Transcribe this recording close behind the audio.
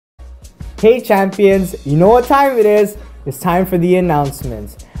Hey champions, you know what time it is? It's time for the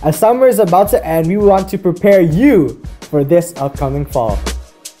announcements. As summer is about to end, we want to prepare you for this upcoming fall.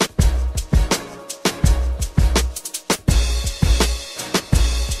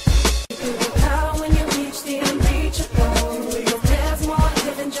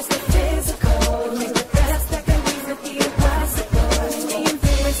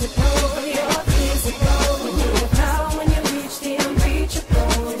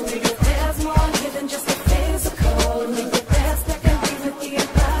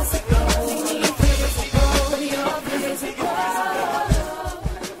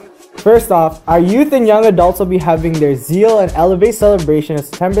 First off, our youth and young adults will be having their Zeal and Elevate celebration on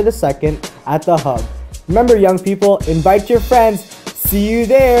September the 2nd at the Hub. Remember, young people, invite your friends. See you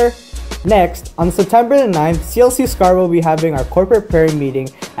there! Next, on September the 9th, CLC Scarborough will be having our corporate prayer meeting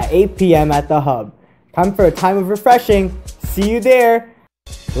at 8 p.m. at the Hub. Come for a time of refreshing. See you there!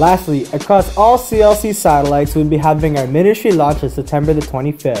 Lastly, across all CLC satellites, we'll be having our ministry launch on September the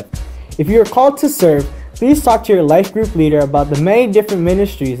 25th. If you are called to serve, please talk to your life group leader about the many different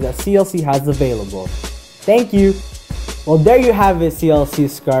ministries that CLC has available. Thank you. Well, there you have it, CLC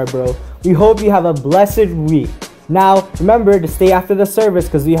Scarborough. We hope you have a blessed week. Now, remember to stay after the service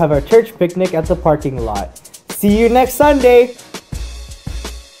because we have our church picnic at the parking lot. See you next Sunday.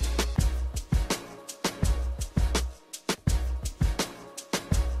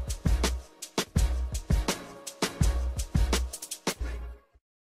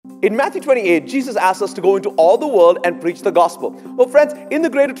 In Matthew 28, Jesus asks us to go into all the world and preach the gospel. Well, friends, in the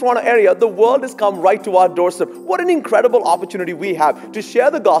Greater Toronto area, the world has come right to our doorstep. What an incredible opportunity we have to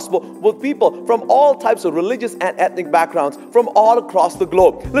share the gospel with people from all types of religious and ethnic backgrounds from all across the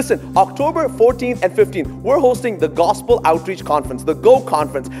globe. Listen, October 14th and 15th, we're hosting the Gospel Outreach Conference, the GO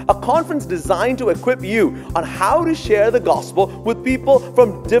Conference, a conference designed to equip you on how to share the gospel with people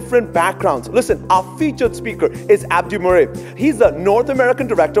from different backgrounds. Listen, our featured speaker is Abdi Murray. He's the North American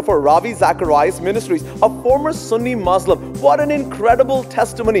Director for Ravi Zacharias Ministries, a former Sunni Muslim. What an incredible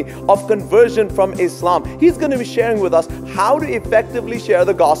testimony of conversion from Islam. He's going to be sharing with us how to effectively share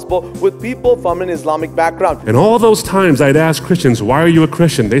the gospel with people from an Islamic background. And all those times I'd ask Christians, why are you a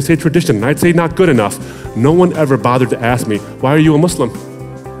Christian? They say tradition, and I'd say not good enough. No one ever bothered to ask me, why are you a Muslim?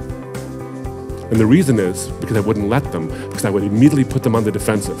 And the reason is because I wouldn't let them, because I would immediately put them on the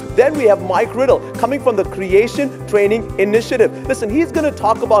defensive. Then we have Mike Riddle coming from the Creation Training Initiative. Listen, he's going to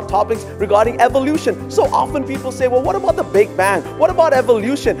talk about topics regarding evolution. So often people say, well, what about the Big Bang? What about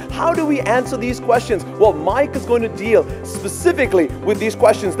evolution? How do we answer these questions? Well, Mike is going to deal specifically with these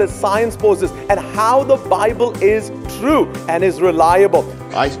questions that science poses and how the Bible is true and is reliable.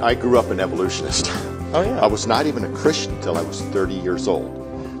 I grew up an evolutionist. Oh, yeah. I was not even a Christian until I was 30 years old.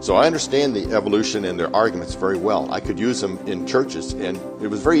 So I understand the evolution and their arguments very well. I could use them in churches, and it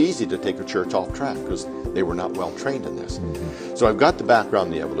was very easy to take a church off track because they were not well trained in this. So I've got the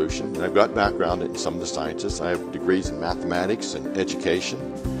background in the evolution, and I've got background in some of the sciences. I have degrees in mathematics and education.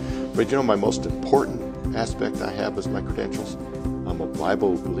 But you know, my most important aspect I have is my credentials. I'm a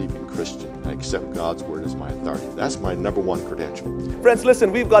Bible-believing Christian. I accept God's word as my authority. That's my #1 credential. Friends,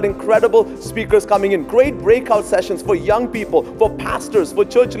 listen, we've got incredible speakers coming in, great breakout sessions for young people, for pastors, for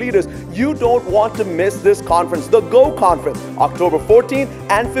church leaders. You don't want to miss this conference, the GO Conference, October 14th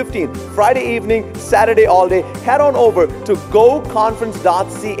and 15th, Friday evening, Saturday all day. Head on over to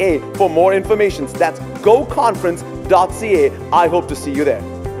goconference.ca for more information. That's goconference.ca. I hope to see you there.